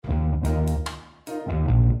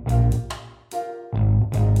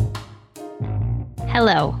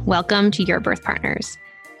Hello, welcome to Your Birth Partners.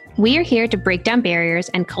 We are here to break down barriers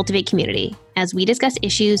and cultivate community as we discuss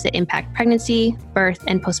issues that impact pregnancy, birth,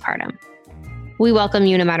 and postpartum. We welcome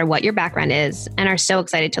you no matter what your background is and are so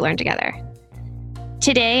excited to learn together.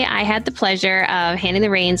 Today, I had the pleasure of handing the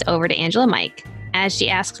reins over to Angela Mike as she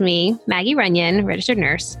asks me, Maggie Runyon, registered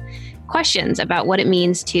nurse, questions about what it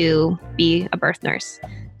means to be a birth nurse.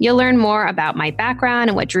 You'll learn more about my background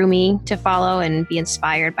and what drew me to follow and be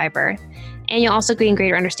inspired by birth. And you'll also gain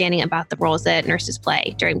greater understanding about the roles that nurses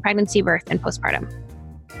play during pregnancy, birth, and postpartum.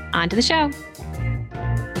 On to the show.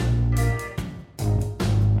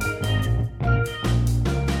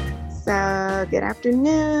 So, good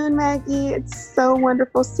afternoon, Maggie. It's so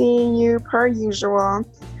wonderful seeing you per usual.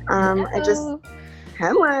 Hello.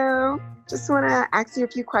 Just want to ask you a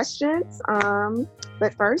few questions.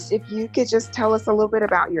 But first, if you could just tell us a little bit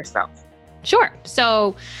about yourself. Sure.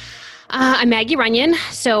 So, I'm Maggie Runyon.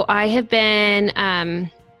 So I have been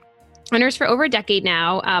a nurse for over a decade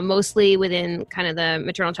now, mostly within kind of the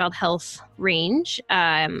maternal child health range.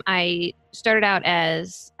 I started out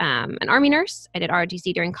as an Army nurse. I did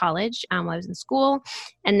ROTC during college while I was in school,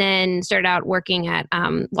 and then started out working at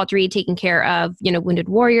Walter Reed, taking care of wounded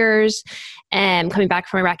warriors and coming back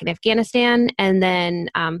from Iraq and Afghanistan. And then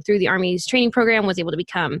through the Army's training program, was able to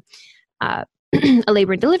become a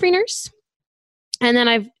labor and delivery nurse. And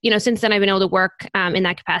then since then I've been able to work in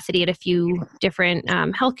that capacity at a few different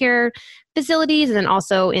healthcare facilities, and then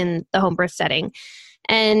also in the home birth setting.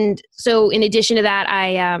 And so in addition to that,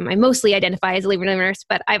 I mostly identify as a labor and delivery nurse,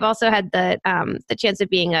 but I've also had the chance of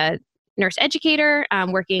being a nurse educator,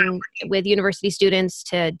 working with university students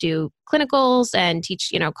to do clinicals and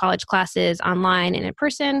teach, college classes online and in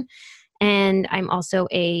person. And I'm also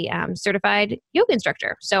a certified yoga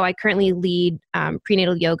instructor. So I currently lead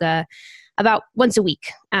prenatal yoga about once a week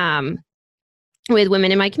with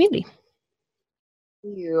women in my community.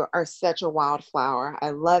 You are such a wildflower. I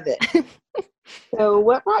love it. So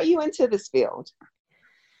what brought you into this field?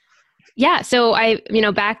 Yeah. So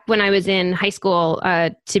back when I was in high school,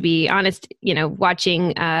 to be honest,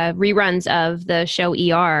 watching reruns of the show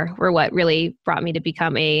ER were what really brought me to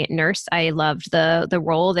become a nurse. I loved the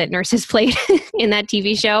role that nurses played in that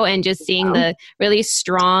TV show, and just seeing the really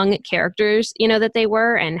strong characters, that they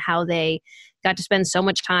were, and how they got to spend so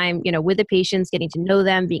much time, with the patients, getting to know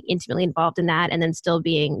them, being intimately involved in that, and then still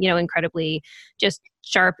being, incredibly just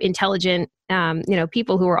sharp, intelligent,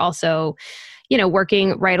 people who were also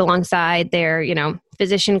working right alongside their,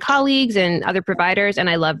 physician colleagues and other providers. And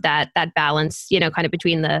I love that balance, kind of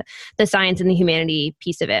between the science and the humanity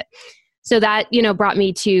piece of it. So that, brought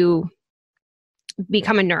me to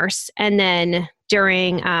become a nurse. And then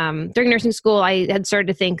during nursing school, I had started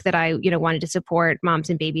to think that I, wanted to support moms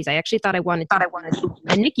and babies. I actually thought I wanted to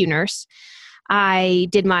be a NICU nurse. I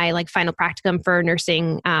did my final practicum for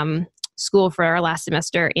nursing school for our last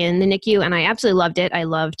semester in the NICU, and I absolutely loved it. I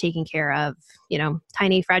love taking care of,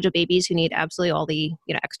 tiny, fragile babies who need absolutely all the,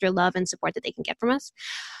 extra love and support that they can get from us.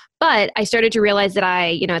 But I started to realize that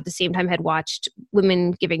I, at the same time had watched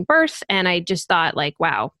women giving birth, and I just thought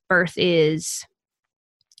wow, birth is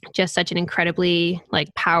just such an incredibly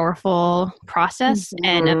powerful process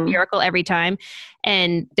and a miracle every time.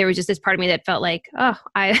 And there was just this part of me that felt I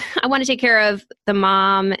want to take care of the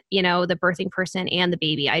mom, the birthing person and the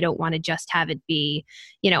baby. I don't want to just have it be,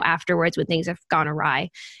 afterwards when things have gone awry.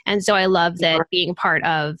 And so I love that being part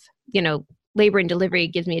of, labor and delivery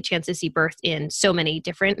gives me a chance to see birth in so many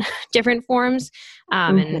different forms,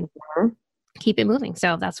 and keep it moving.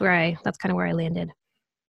 So that's kind of where I landed.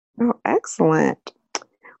 Oh, excellent.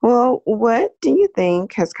 Well, what do you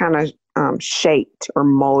think has kind of shaped or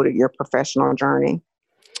molded your professional journey?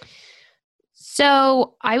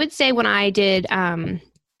 So I would say when I did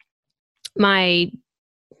my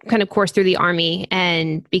kind of course through the Army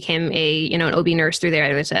and became an OB nurse through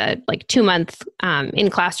there, it was a 2-month in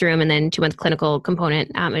classroom and then 2-month clinical component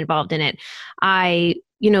involved in it. I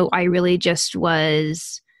really just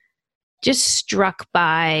was struck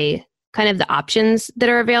by kind of the options that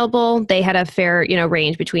are available. They had a fair,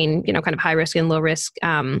 range between, kind of high risk and low risk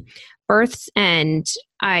births. And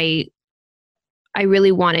I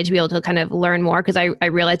really wanted to be able to kind of learn more, because I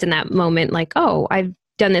realized in that moment, I've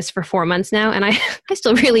done this for 4 months now, and I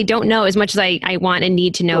still really don't know as much as I want and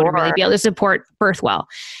need to know to really be able to support birth well.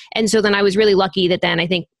 And so then I was really lucky that then I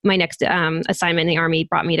think my next assignment in the Army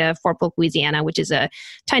brought me to Fort Polk, Louisiana, which is a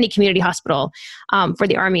tiny community hospital for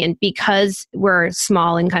the Army. And because we're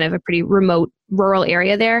small and kind of a pretty remote rural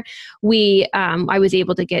area there, I was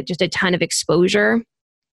able to get just a ton of exposure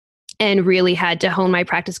and really had to hone my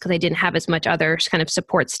practice because I didn't have as much other kind of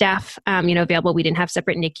support staff, available. We didn't have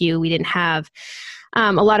separate NICU. We didn't have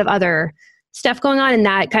a lot of other stuff going on, and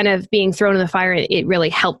that kind of being thrown in the fire, it really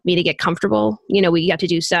helped me to get comfortable. We got to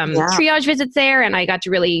do some triage visits there, and I got to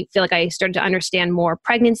really feel like I started to understand more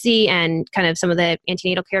pregnancy and kind of some of the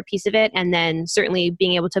antenatal care piece of it. And then certainly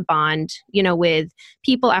being able to bond, with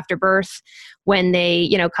people after birth when they,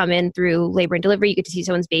 come in through labor and delivery. You get to see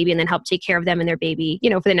someone's baby and then help take care of them and their baby,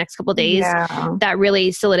 for the next couple of days. Yeah. That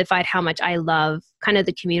really solidified how much I love kind of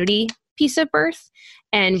the community piece of birth,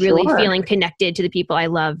 and really feeling connected to the people I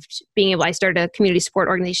loved. I started a community support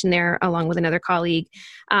organization there along with another colleague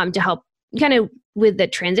to help kind of with the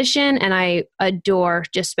transition. And I adore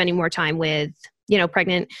just spending more time with,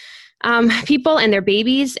 pregnant people and their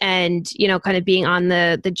babies, and, kind of being on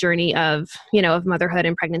the journey of motherhood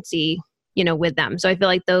and pregnancy, with them. So I feel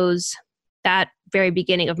like that very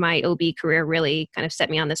beginning of my OB career really kind of set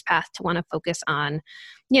me on this path to want to focus on,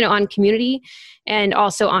 on community, and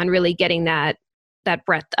also on really getting that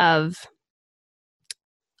breadth of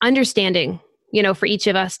understanding, for each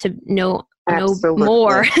of us to know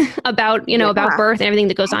more about, about birth and everything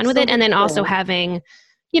that goes on with it. And then also having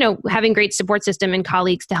great support system and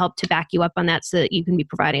colleagues to help to back you up on that, so that you can be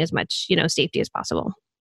providing as much, safety as possible.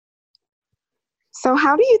 So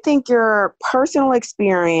how do you think your personal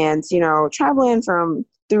experience, traveling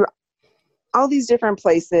through all these different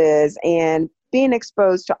places and being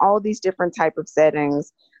exposed to all these different type of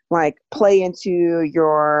settings, like play into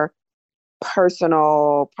your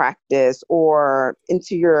personal practice or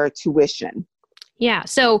into your tuition? Yeah.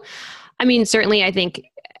 So, certainly I think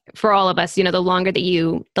for all of us, the longer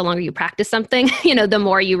you practice something, the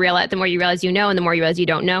more you realize, and the more you realize you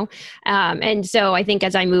don't know. And so I think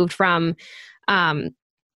as I moved from,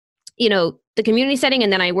 the community setting,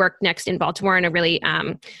 and then I worked next in Baltimore in a really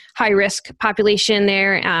high risk population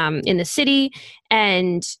there in the city,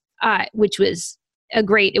 and which was a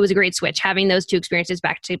great switch. Having those two experiences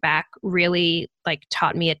back to back really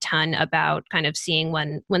taught me a ton about kind of seeing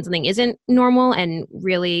when something isn't normal, and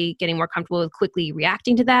really getting more comfortable with quickly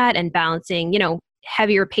reacting to that, and balancing,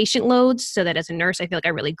 heavier patient loads, so that as a nurse, I feel like I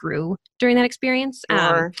really grew during that experience.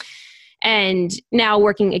 Sure. And now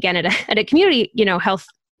working again at a community, health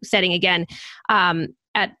setting again,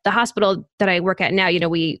 at the hospital that I work at now,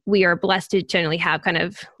 we are blessed to generally have kind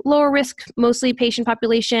of lower risk, mostly patient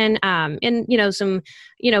population, and, some,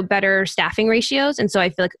 better staffing ratios. And so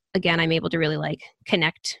I feel like, again, I'm able to really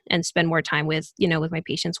connect and spend more time with, with my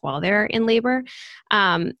patients while they're in labor.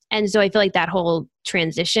 And so I feel like that whole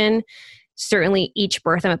transition, certainly each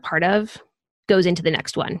birth I'm a part of goes into the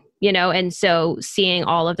next one, and so seeing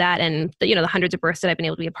all of that, and the hundreds of births that I've been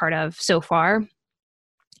able to be a part of so far,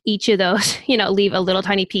 each of those, leave a little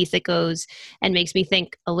tiny piece that goes and makes me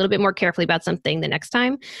think a little bit more carefully about something the next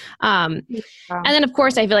time. And then of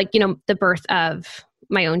course I feel like, the birth of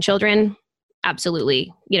my own children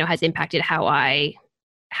absolutely, has impacted how I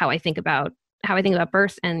think about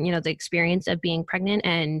birth, and, the experience of being pregnant.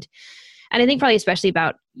 And I think probably especially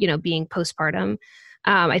about, being postpartum.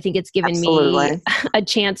 I think it's given me a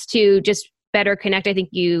chance to just better connect. I think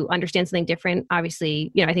you understand something different.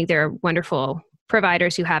 Obviously, I think there are wonderful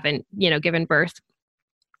providers who haven't, given birth,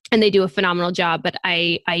 and they do a phenomenal job. But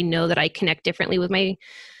I know that I connect differently with my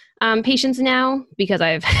patients now, because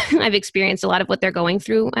I've experienced a lot of what they're going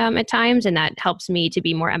through at times, and that helps me to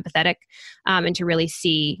be more empathetic and to really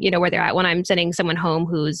see where they're at when I'm sending someone home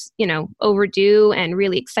who's overdue and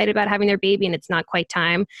really excited about having their baby, and it's not quite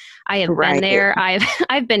time. I have been there.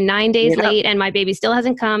 I've been 9 days late, and my baby still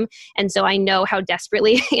hasn't come, and so I know how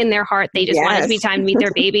desperately in their heart they just want it to be time to meet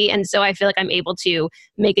their baby. And so I feel like I'm able to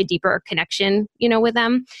make a deeper connection with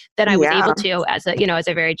them than I was able to as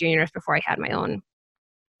a very junior nurse before I had my own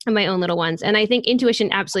little ones. And I think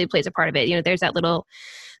intuition absolutely plays a part of it. There's that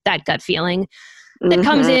gut feeling that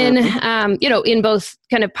comes in, in both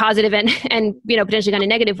kind of positive and potentially kind of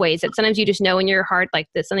negative ways, that sometimes you just know in your heart,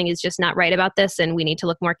 that something is just not right about this, and we need to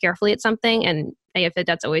look more carefully at something. And I think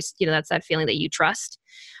that's always, that's that feeling that you trust,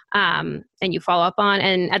 and you follow up on.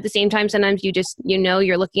 And at the same time, sometimes you just,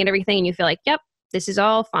 you're looking at everything and you feel like, yep, this is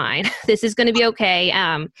all fine. This is going to be okay.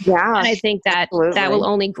 And I think that that will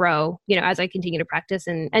only grow, as I continue to practice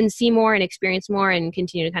and see more and experience more, and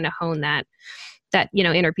continue to kind of hone that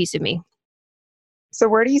inner piece of me. So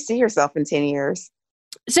where do you see yourself in 10 years?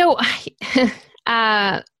 So,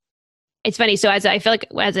 it's funny. So I feel like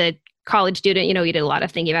as a college student, you did a lot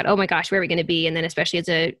of thinking about, oh my gosh, where are we going to be? And then especially as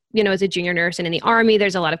a junior nurse and in the Army,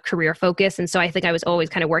 there's a lot of career focus. And so I think I was always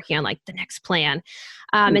kind of working on the next plan.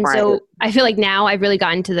 And so I feel like now I've really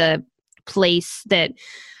gotten to the place that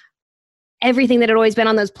everything that had always been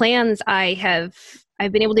on those plans, I've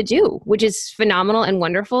been able to do, which is phenomenal and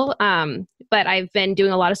wonderful. But I've been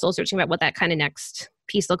doing a lot of soul searching about what that kind of next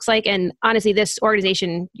piece looks like. And honestly, this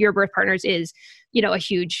organization, Your Birth Partners, is, you know, a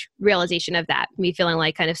huge realization of that, me feeling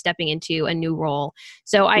like kind of stepping into a new role.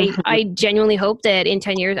 So I genuinely hope that in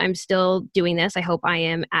 10 years, I'm still doing this. I hope I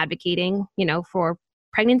am advocating, you know, for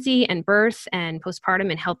pregnancy and birth and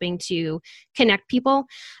postpartum and helping to connect people.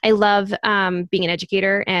 I love being an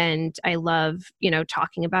educator, and I love, you know,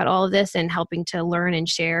 talking about all of this and helping to learn and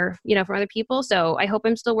share, you know, from other people. So I hope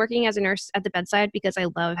I'm still working as a nurse at the bedside, because I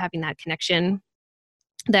love having that connection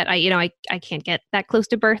that I can't get that close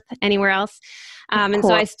to birth anywhere else. And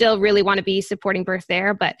so I still really want to be supporting birth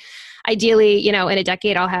there. But ideally, you know, in a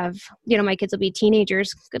decade, I'll have, you know, my kids will be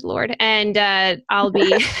teenagers, good Lord. And I'll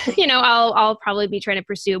be, you know, I'll probably be trying to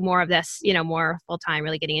pursue more of this, you know, more full time,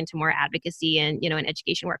 really getting into more advocacy and, you know, and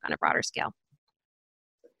education work on a broader scale.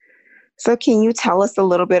 So can you tell us a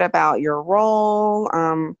little bit about your role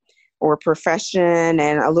or profession,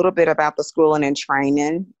 and a little bit about the schooling and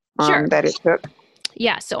training that it took?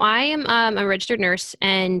 Yeah. So I am a registered nurse,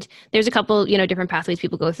 and there's a couple, you know, different pathways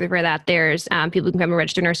people go through for that. There's people who can become a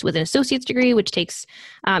registered nurse with an associate's degree, which takes,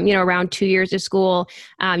 you know, around 2 years of school.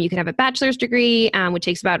 You can have a bachelor's degree, which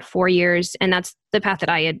takes about 4 years. And that's the path that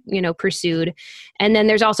I had, you know, pursued. And then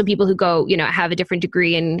there's also people who go, you know, have a different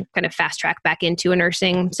degree and kind of fast track back into a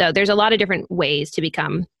nursing. So there's a lot of different ways to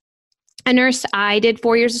become a nurse. I did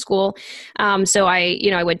 4 years of school. So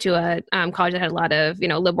I went to a college that had a lot of, you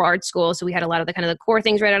know, liberal arts school. So we had a lot of the kind of the core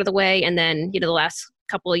things right out of the way. And then, you know, the last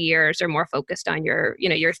couple of years are more focused on your, you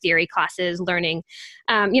know, your theory classes, learning,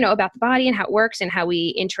 you know, about the body and how it works and how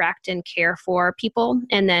we interact and care for people.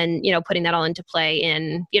 And then, you know, putting that all into play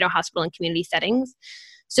in, you know, hospital and community settings.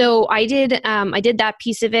 So I did that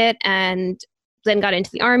piece of it, and then got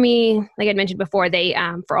into the Army. Like I'd mentioned before, they,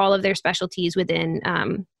 for all of their specialties within,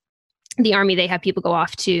 the Army, they have people all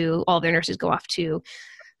of their nurses go off to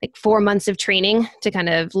like 4 months of training to kind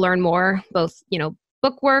of learn more, both, you know,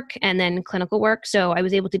 book work and then clinical work. So I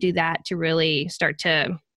was able to do that to really start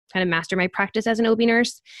to kind of master my practice as an OB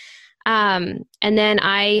nurse. And then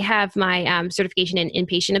I have my certification in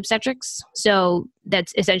inpatient obstetrics. So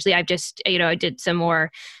that's essentially, I've just, you know, I did some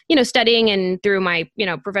more, you know, studying, and through my, you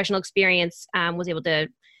know, professional experience, was able to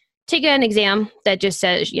take an exam that just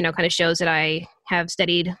says, you know, kind of shows that I have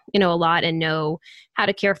studied, you know, a lot and know how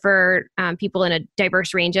to care for people in a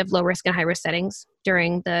diverse range of low risk and high risk settings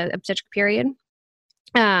during the obstetric period.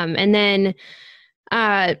 And then,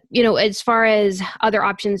 you know, as far as other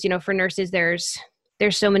options, you know, for nurses, there's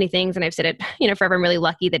so many things, and I've said it, you know, forever. I'm really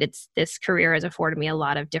lucky that this career has afforded me a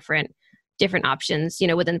lot of different options, you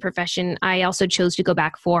know, within the profession. I also chose to go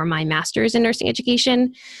back for my master's in nursing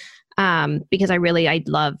education. Because I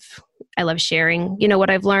love sharing, you know, what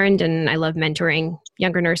I've learned, and I love mentoring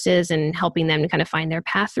younger nurses and helping them to kind of find their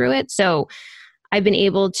path through it. So I've been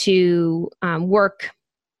able to work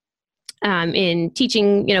in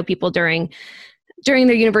teaching, you know, people during their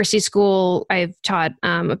university school. I've taught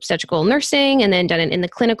obstetrical nursing, and then done it in the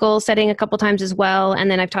clinical setting a couple times as well. And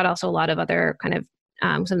then I've taught also a lot of other kind of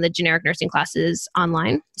some of the generic nursing classes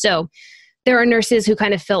online. So there are nurses who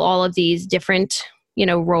kind of fill all of these different, you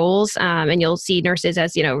know, roles. And you'll see nurses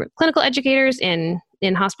as, you know, clinical educators in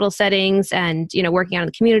hospital settings, and, you know, working out in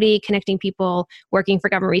the community, connecting people, working for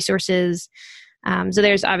government resources. So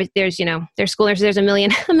there's you know, there's school nurses. There's a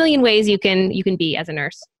million ways you can be as a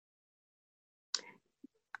nurse.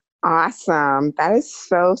 Awesome. That is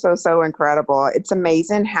so incredible. It's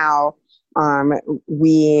amazing how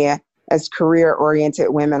we as career-oriented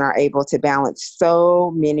women are able to balance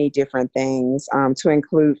so many different things, to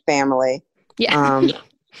include family. Yeah.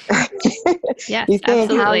 Yes, you think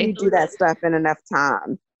absolutely. how you do that stuff in enough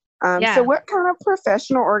time. So what kind of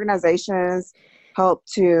professional organizations help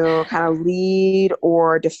to kind of lead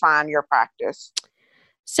or define your practice?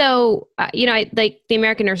 So, you know, like the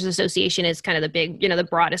American Nurses Association is kind of the big, you know, the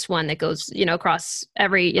broadest one that goes, you know, across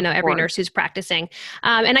every nurse who's practicing.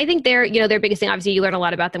 And I think their biggest thing, obviously you learn a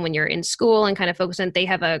lot about them when you're in school and kind of focus on, they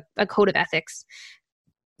have a code of ethics,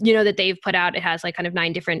 you know, that they've put out. It has like kind of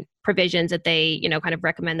 9 different provisions that they, you know, kind of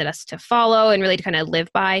recommended us to follow and really to kind of live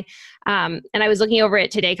by. And I was looking over it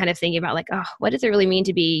today, kind of thinking about like, oh, what does it really mean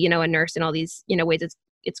to be, you know, a nurse in all these, you know, ways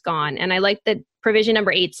it's gone. And I like that provision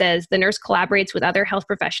number 8 says the nurse collaborates with other health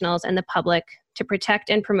professionals and the public to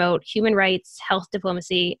protect and promote human rights, health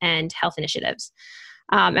diplomacy, and health initiatives.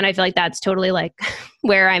 And I feel like that's totally like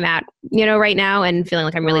where I'm at, you know, right now, and feeling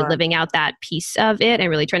like I'm really living out that piece of it and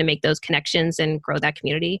really trying to make those connections and grow that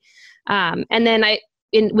community. And then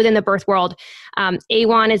within the birth world,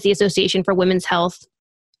 AWHONN is the Association for Women's Health.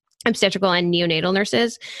 obstetrical and neonatal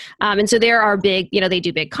nurses. And so there are big, they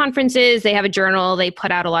do big conferences, they have a journal, they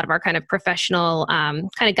put out a lot of our kind of professional kind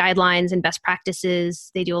of guidelines and best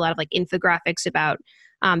practices. They do a lot of like infographics about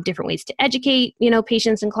different ways to educate,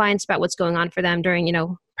 patients and clients about what's going on for them during,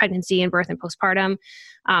 pregnancy and birth and postpartum.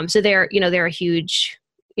 So they're a huge,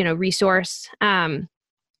 resource. And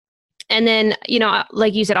then,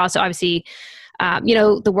 like you said, also obviously,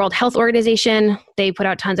 the World Health Organization, they put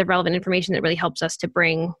out tons of relevant information that really helps us to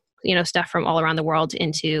bring, stuff from all around the world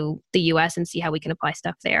into the US and see how we can apply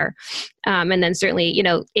stuff there. And then certainly,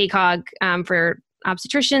 ACOG for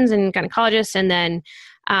obstetricians and gynecologists, and then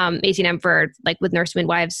ACNM for like with nurse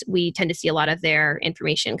midwives, we tend to see a lot of their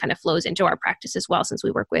information kind of flows into our practice as well, since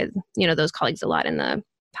we work with, those colleagues a lot in the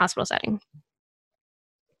hospital setting.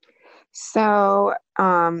 So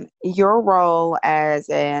your role as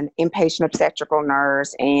an inpatient obstetrical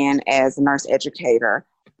nurse and as a nurse educator,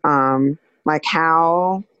 like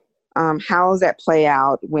how does that play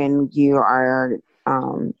out when you are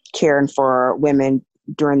caring for women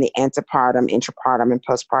during the antepartum, intrapartum, and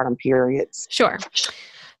postpartum periods? Sure.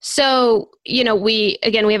 So, we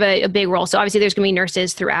have a big role. So obviously there's going to be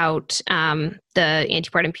nurses throughout the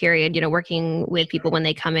antepartum period, working with people when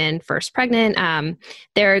they come in first pregnant.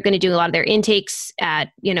 They're going to do a lot of their intakes at,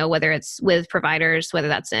 whether it's with providers, whether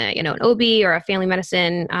that's an OB or a family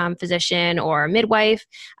medicine physician or a midwife.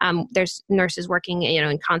 There's nurses working,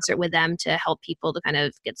 in concert with them to help people to kind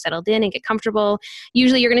of get settled in and get comfortable.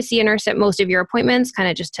 Usually you're going to see a nurse at most of your appointments, kind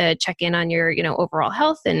of just to check in on your, overall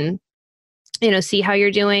health and see how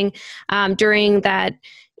you're doing. During that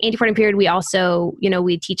antepartum period, we also,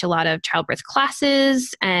 we teach a lot of childbirth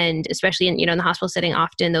classes, and especially in, in the hospital setting,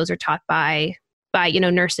 often those are taught by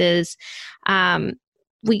nurses.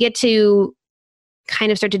 We get to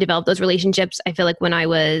kind of start to develop those relationships. I feel like when I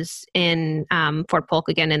was in Fort Polk,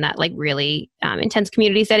 again, in that like really intense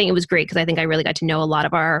community setting, it was great because I think I really got to know a lot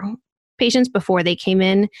of our patients before they came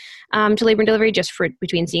in to labor and delivery, just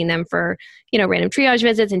between seeing them for, random triage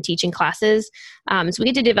visits and teaching classes. So we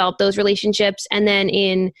get to develop those relationships. And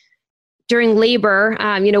then during labor,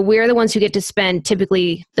 we're the ones who get to spend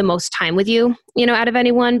typically the most time with you, out of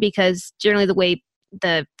anyone, because generally the way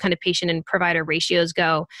the kind of patient and provider ratios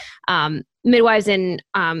go, midwives and,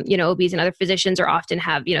 OBs and other physicians are often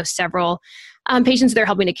have, several patients they're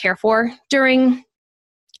helping to care for during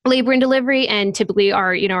labor and delivery, and typically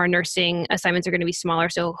our nursing assignments are going to be smaller.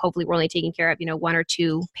 So hopefully we're only taking care of, one or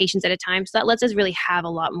two patients at a time. So that lets us really have a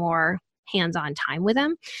lot more hands-on time with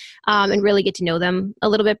them and really get to know them a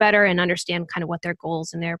little bit better and understand kind of what their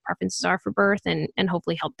goals and their preferences are for birth, and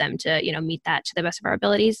hopefully help them to, meet that to the best of our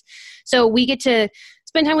abilities. So we get to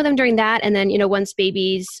spend time with them during that. And then, once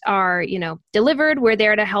babies are, delivered, we're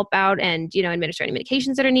there to help out and, administer any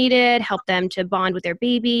medications that are needed, help them to bond with their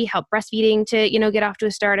baby, help breastfeeding to, get off to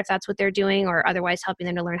a start if that's what they're doing, or otherwise helping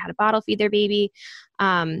them to learn how to bottle feed their baby.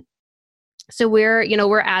 So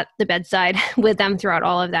we're at the bedside with them throughout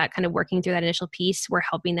all of that, kind of working through that initial piece. We're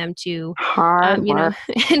helping them to, hard work.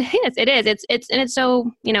 It is. It's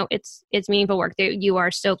so, it's meaningful work. You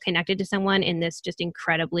are so connected to someone in this just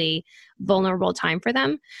incredibly vulnerable time for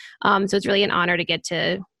them. So it's really an honor to get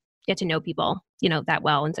to know people, that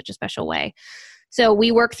well in such a special way. So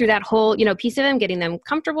we work through that whole, piece of them, getting them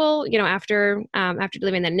comfortable, after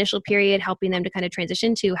delivering that initial period, helping them to kind of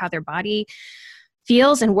transition to how their body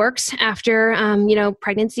feels and works after,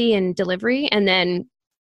 pregnancy and delivery. And then,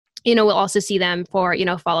 we'll also see them for,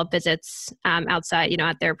 follow-up visits outside,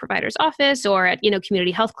 at their provider's office or at,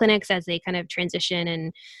 community health clinics as they kind of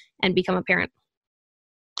transition and become a parent.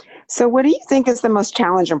 So what do you think is the most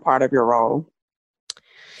challenging part of your role?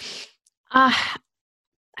 I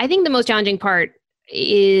think the most challenging part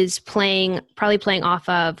is probably playing off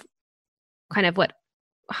of kind of what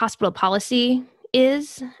hospital policy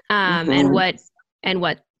is, and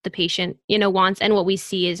what the patient, wants, and what we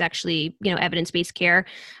see is actually, evidence-based care.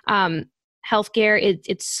 Healthcare,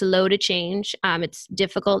 it's slow to change. It's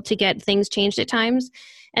difficult to get things changed at times.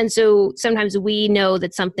 And so sometimes we know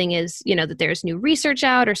that something is, that there's new research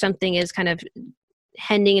out or something is kind of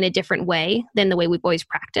heading in a different way than the way we've always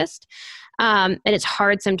practiced. And it's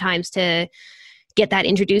hard sometimes to get that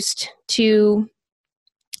introduced to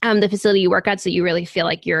the facility you work at, so you really feel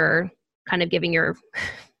like you're kind of giving your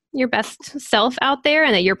best self out there,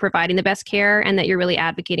 and that you're providing the best care, and that you're really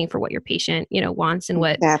advocating for what your patient, wants and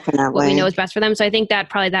what we know is best for them. So I think that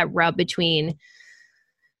probably that rub between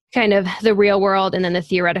kind of the real world and then the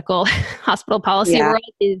theoretical hospital policy world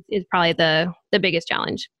is probably the biggest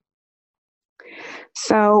challenge.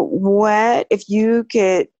 So what, if you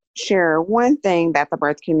could share one thing that the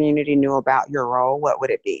birth community knew about your role, what would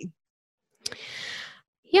it be?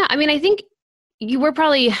 Yeah, I mean, I think, you were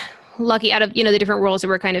probably lucky out of, the different roles that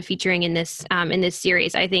we're kind of featuring in this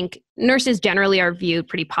series. I think nurses generally are viewed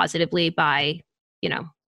pretty positively by,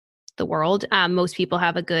 the world. Most people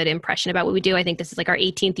have a good impression about what we do. I think this is like our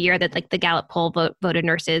 18th year that like the Gallup poll voted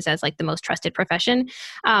nurses as like the most trusted profession,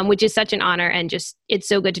 which is such an honor. And just, it's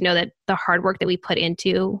so good to know that the hard work that we put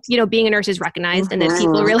into, being a nurse is recognized and that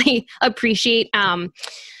people really appreciate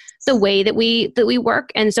the way that we work.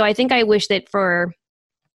 And so I think I wish that for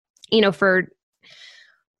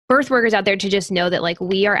birth workers out there to just know that like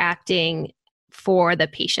we are acting for the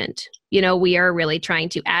patient. We are really trying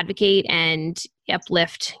to advocate and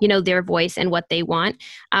uplift, their voice and what they want,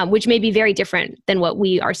 which may be very different than what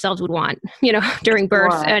we ourselves would want, during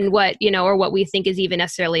birth and what, or what we think is even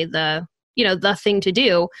necessarily the thing to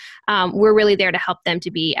do. We're really there to help them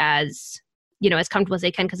to be as comfortable as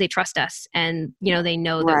they can because they trust us and, they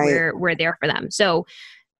know that we're there for them. So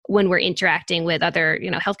when we're interacting with other,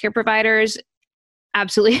 healthcare providers,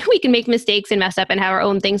 absolutely, we can make mistakes and mess up and have our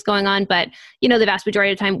own things going on. But, the vast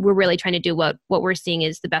majority of the time, we're really trying to do what we're seeing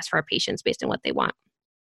is the best for our patients based on what they want.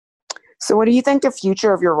 So what do you think the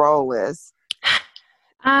future of your role is?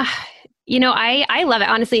 I love it,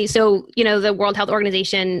 honestly. So, the World Health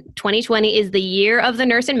Organization 2020 is the year of the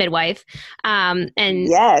nurse and midwife. And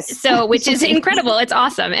yes. So, which is incredible. It's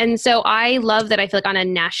awesome. And so I love that I feel like on a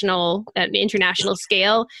national, international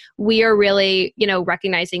scale, we are really,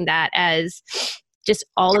 recognizing that as just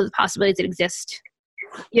all of the possibilities that exist,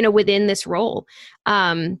 within this role.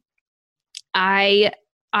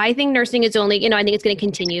 I think nursing is only, I think it's going to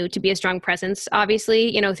continue to be a strong presence,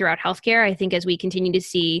 obviously, throughout healthcare. I think as we continue to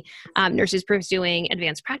see nurses pursuing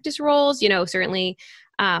advanced practice roles, certainly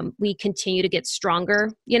we continue to get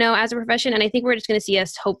stronger, as a profession. And I think we're just going to see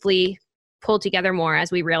us hopefully pull together more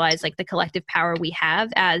as we realize like the collective power we have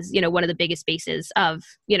as, one of the biggest bases of,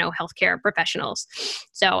 healthcare professionals.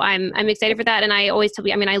 So I'm excited for that. And I always tell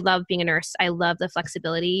people, I love being a nurse. I love the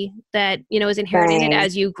flexibility that, is inherent in it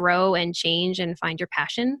as you grow and change and find your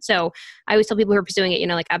passion. So I always tell people who are pursuing it,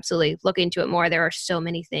 like absolutely look into it more. There are so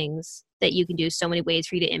many things that you can do, so many ways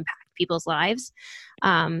for you to impact people's lives.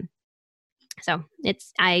 So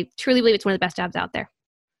I truly believe it's one of the best jobs out there.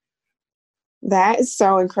 That is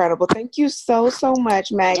so incredible. Thank you so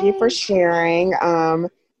much, Maggie, for sharing. I'm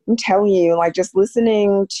telling you, like just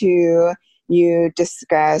listening to you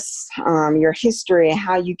discuss your history,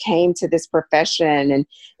 how you came to this profession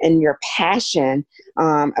and your passion.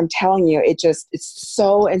 I'm telling you, it's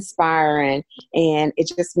so inspiring and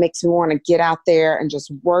it just makes me want to get out there and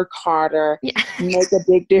just work harder, make a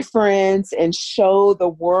big difference and show the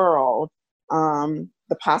world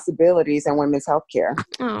the possibilities in women's healthcare.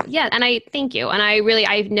 Oh, yeah. And I thank you. And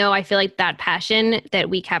I feel like that passion that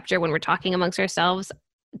we capture when we're talking amongst ourselves,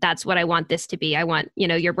 that's what I want this to be. I want,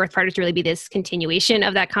 your birth partners to really be this continuation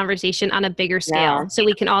of that conversation on a bigger scale. So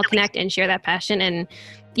we can all connect and share that passion and,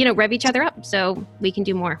 rev each other up so we can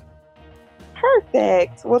do more.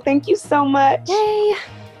 Perfect. Well, thank you so much. Yay.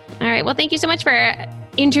 All right. Well, thank you so much for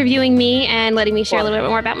interviewing me and letting me share a little bit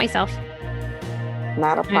more about myself.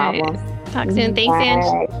 Not a problem. Right. Talk soon. Thanks,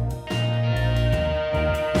 Ange.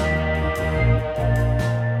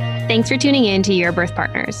 Thanks for tuning in to Your Birth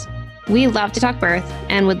Partners. We love to talk birth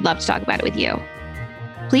and would love to talk about it with you.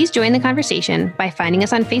 Please join the conversation by finding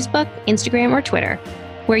us on Facebook, Instagram, or Twitter.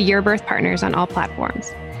 We're Your Birth Partners on all platforms.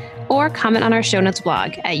 Or comment on our show notes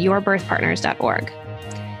blog at yourbirthpartners.org.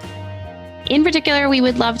 In particular, we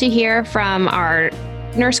would love to hear from our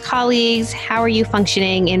nurse colleagues. How are you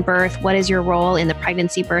functioning in birth? What is your role in the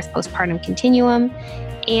pregnancy, birth, postpartum continuum?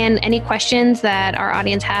 And any questions that our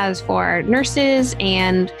audience has for nurses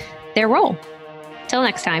and their role. Till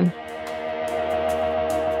next time.